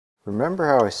Remember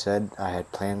how I said I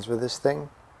had plans for this thing?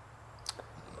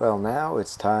 Well, now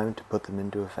it's time to put them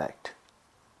into effect.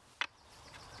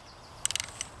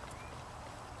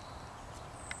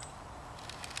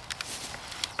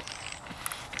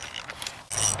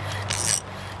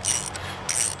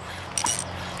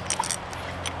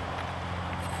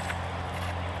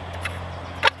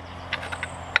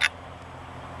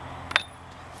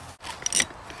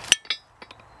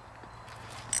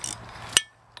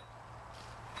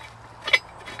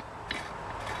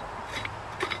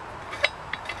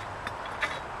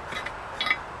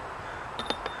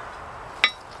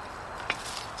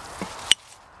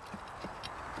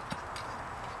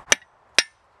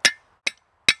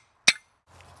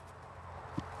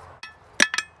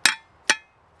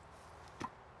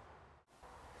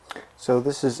 So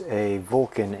this is a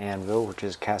Vulcan anvil, which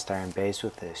is cast iron base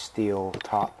with a steel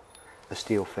top, a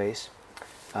steel face.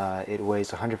 It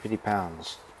weighs 150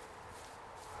 pounds.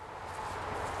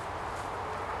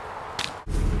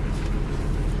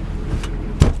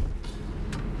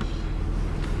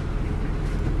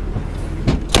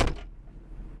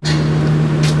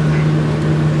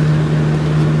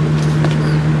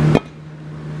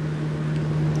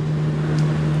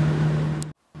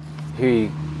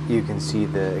 Here you can see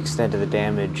the extent of the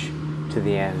damage to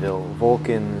the anvil.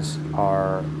 Vulcans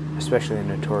are especially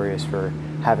notorious for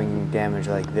having damage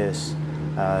like this.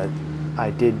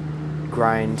 I did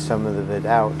grind some of it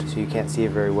out so you can't see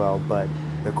it very well, but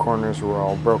the corners were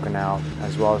all broken out,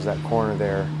 as well as that corner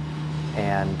there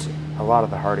and a lot of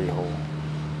the hardy hole.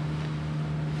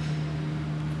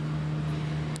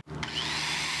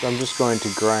 So I'm just going to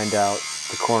grind out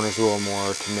the corners a little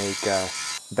more to make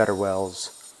better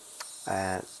welds.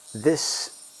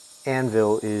 This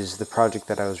anvil is the project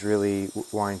that I was really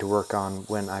wanting to work on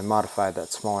when I modified that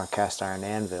smaller cast iron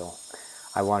anvil.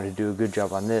 I wanted to do a good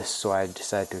job on this, so I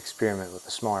decided to experiment with a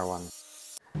smaller one.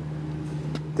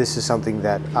 This is something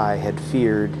that I had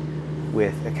feared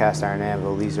with a cast iron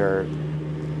anvil. These are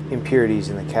impurities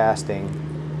in the casting.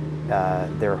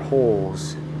 They're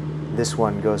holes. This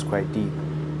one goes quite deep.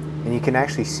 And you can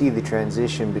actually see the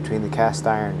transition between the cast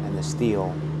iron and the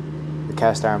steel. The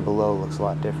cast iron below looks a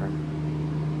lot different.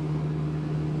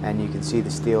 And you can see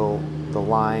the steel, the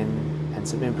line, and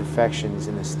some imperfections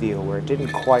in the steel where it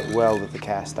didn't quite weld with the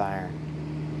cast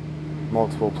iron.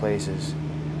 Multiple places.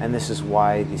 And this is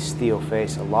why the steel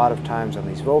face, a lot of times on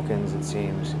these Vulcans, it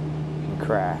seems, can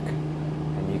crack.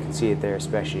 And you can see it there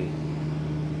especially.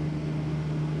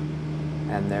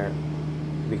 And there,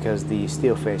 because the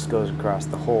steel face goes across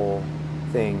the whole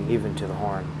thing, even to the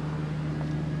horn.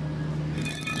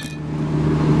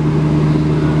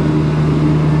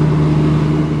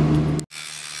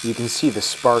 You can see the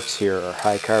sparks here are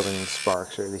high carbon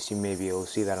sparks, or at least you may be able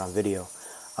to see that on video.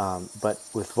 But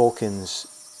with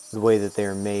Vulcans, the way that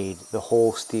they're made, the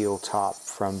whole steel top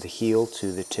from the heel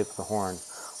to the tip of the horn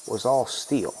was all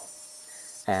steel.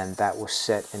 And that was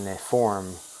set in a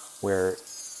form where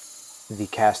the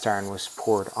cast iron was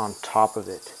poured on top of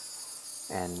it,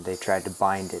 and they tried to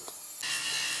bind it.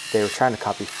 They were trying to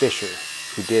copy Fisher,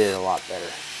 who did it a lot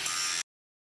better.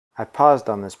 I paused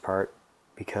on this part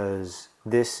because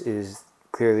this is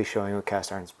clearly showing what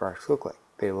cast iron sparks look like.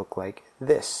 They look like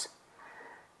this.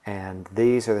 And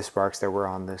these are the sparks that were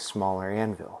on the smaller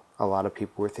anvil. A lot of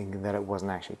people were thinking that it wasn't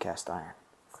actually cast iron.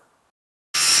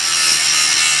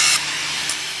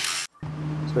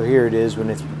 So here it is when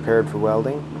it's prepared for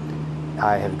welding.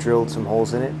 I have drilled some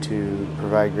holes in it to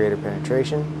provide greater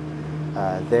penetration.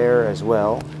 There as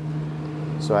well,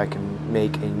 so I can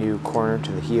make a new corner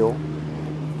to the heel.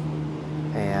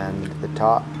 And the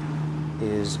top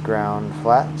is ground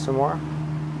flat some more,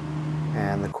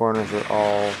 and the corners are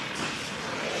all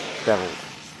beveled.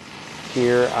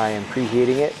 Here I am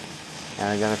preheating it, and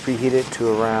I'm going to preheat it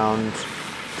to around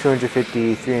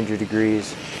 250-300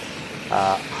 degrees,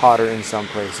 hotter in some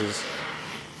places.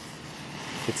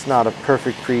 It's not a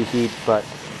perfect preheat, but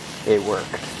it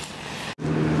worked.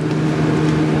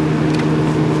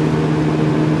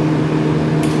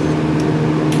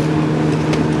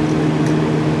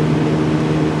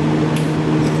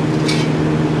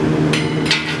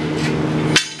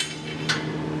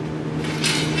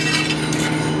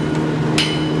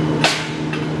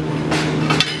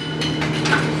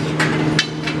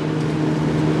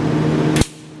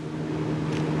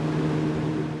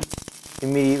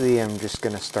 Immediately I'm just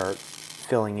going to start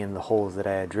filling in the holes that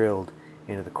I had drilled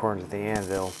into the corners of the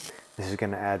anvil. This is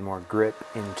going to add more grip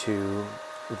into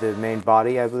the main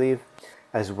body, I believe,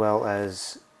 as well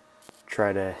as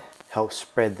try to help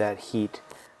spread that heat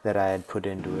that I had put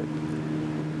into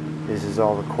it. This is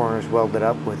all the corners welded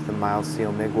up with the mild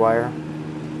steel MIG wire.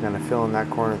 I'm going to fill in that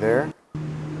corner there.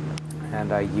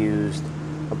 and I used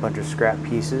a bunch of scrap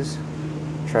pieces.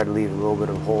 Try to leave a little bit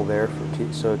of a hole there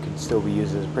so it can still be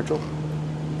used as a pritchel.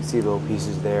 You can see little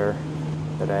pieces there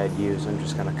that I had used. I'm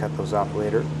just going to cut those off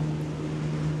later.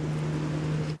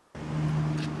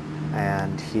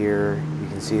 And here you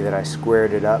can see that I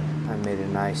squared it up. I made a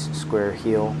nice square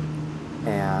heel,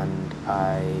 and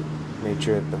I made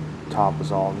sure that the top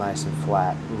was all nice and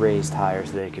flat, raised higher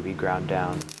so that it could be ground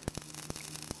down.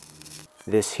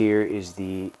 This here is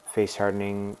the face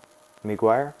hardening MIG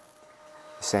wire.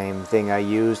 The same thing I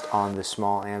used on the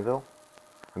small anvil.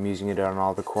 I'm using it on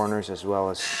all the corners as well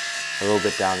as a little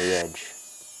bit down the edge.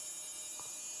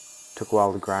 Took a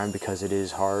while to grind because it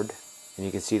is hard, and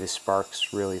you can see the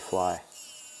sparks really fly.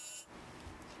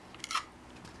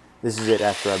 This is it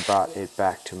after I brought it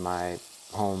back to my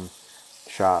home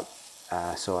shop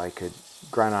so I could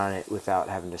grind on it without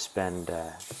having to spend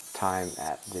time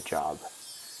at the job.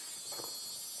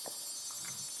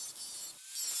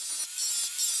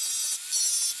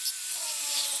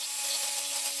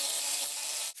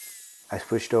 I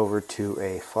switched over to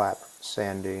a flat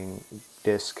sanding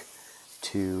disc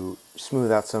to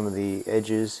smooth out some of the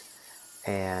edges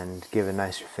and give a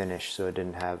nicer finish so it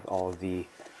didn't have all of the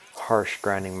harsh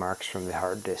grinding marks from the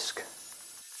hard disc.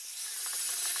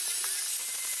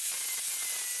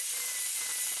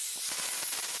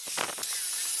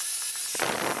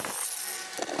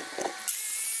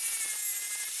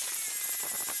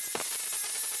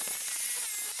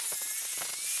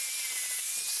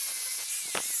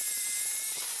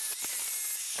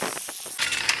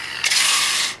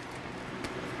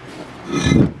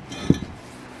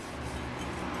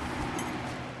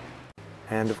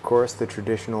 And of course the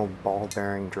traditional ball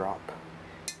bearing drop.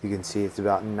 You can see it's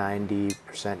about 90%,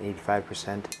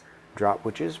 85% drop,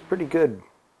 which is pretty good.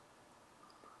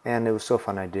 And it was so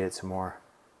fun I did it some more.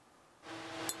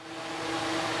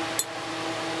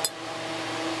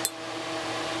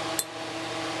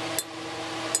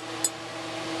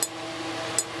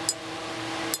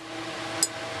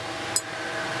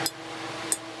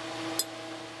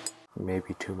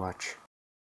 Maybe too much.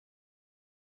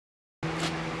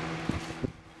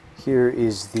 Here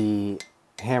is the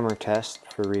hammer test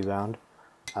for rebound.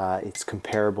 It's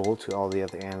comparable to all the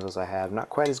other anvils I have. Not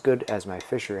quite as good as my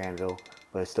Fisher anvil,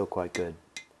 but it's still quite good.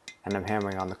 And I'm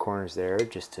hammering on the corners there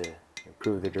just to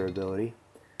improve the durability.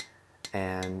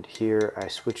 And here I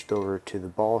switched over to the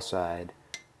ball side,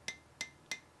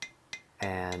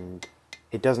 and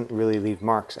it doesn't really leave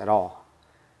marks at all,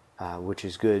 which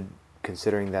is good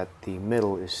considering that the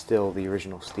middle is still the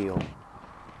original steel.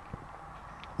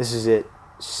 This is it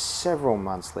several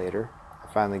months later.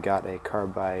 I finally got a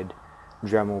carbide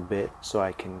Dremel bit so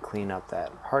I can clean up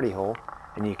that hardy hole,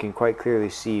 and you can quite clearly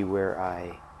see where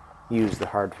I used the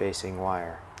hard facing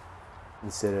wire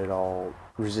instead it all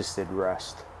resisted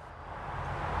rust.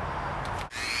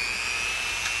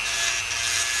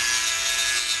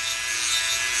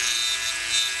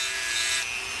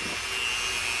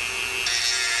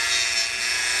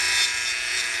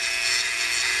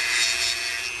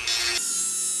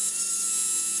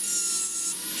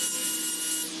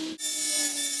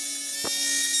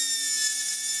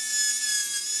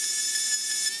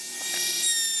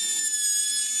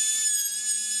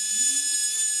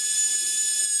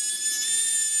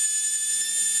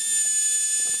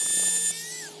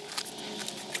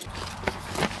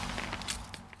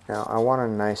 Now I want a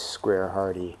nice square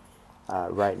hardy.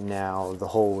 Right now the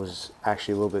hole was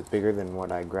actually a little bit bigger than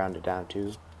what I ground it down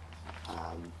to,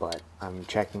 but I'm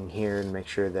checking here and make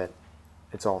sure that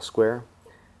it's all square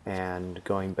and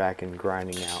going back and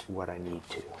grinding out what I need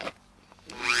to.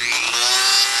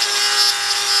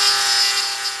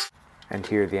 And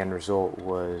here the end result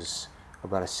was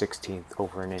about a 1/16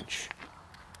 over an inch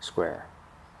square.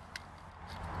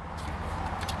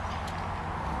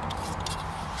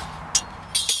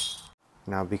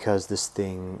 Now because this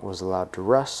thing was allowed to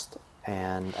rust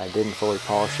and I didn't fully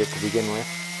polish it to begin with,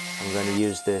 I'm going to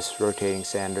use this rotating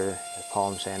sander, the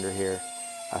palm sander here,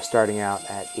 starting out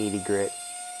at 80 grit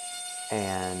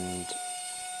and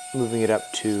moving it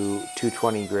up to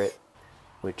 220 grit,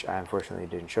 which I unfortunately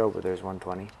didn't show, but there's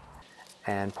 120,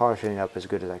 and polishing it up as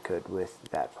good as I could with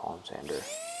that palm sander.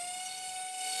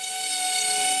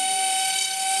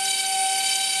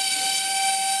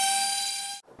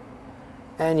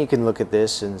 And you can look at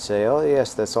this and say, oh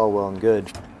yes, that's all well and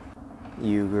good.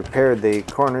 You repaired the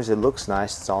corners, it looks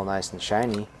nice, it's all nice and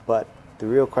shiny, but the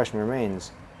real question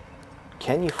remains,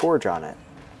 can you forge on it?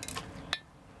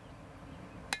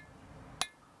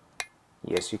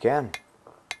 Yes, you can.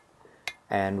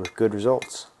 And with good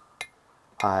results.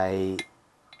 I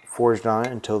forged on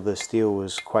it until the steel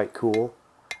was quite cool,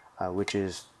 which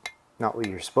is not what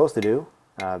you're supposed to do,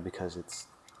 because it's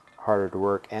harder to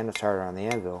work and it's harder on the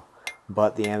anvil,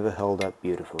 but the anvil held up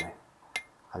beautifully.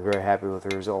 I'm very happy with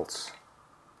the results,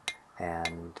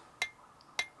 and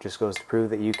just goes to prove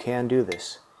that you can do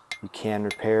this. You can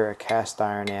repair a cast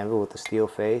iron anvil with a steel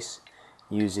face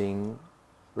using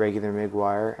regular MIG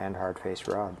wire and hard face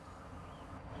rod.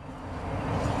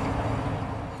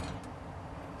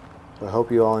 So I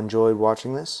hope you all enjoyed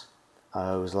watching this.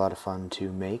 It was a lot of fun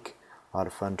to make, a lot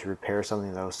of fun to repair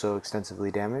something that was so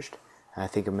extensively damaged, and I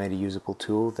think I made a usable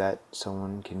tool that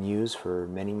someone can use for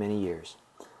many, many years.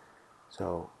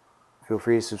 So feel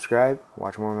free to subscribe,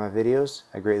 watch more of my videos.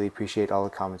 I greatly appreciate all the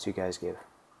comments you guys give,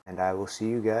 and I will see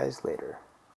you guys later.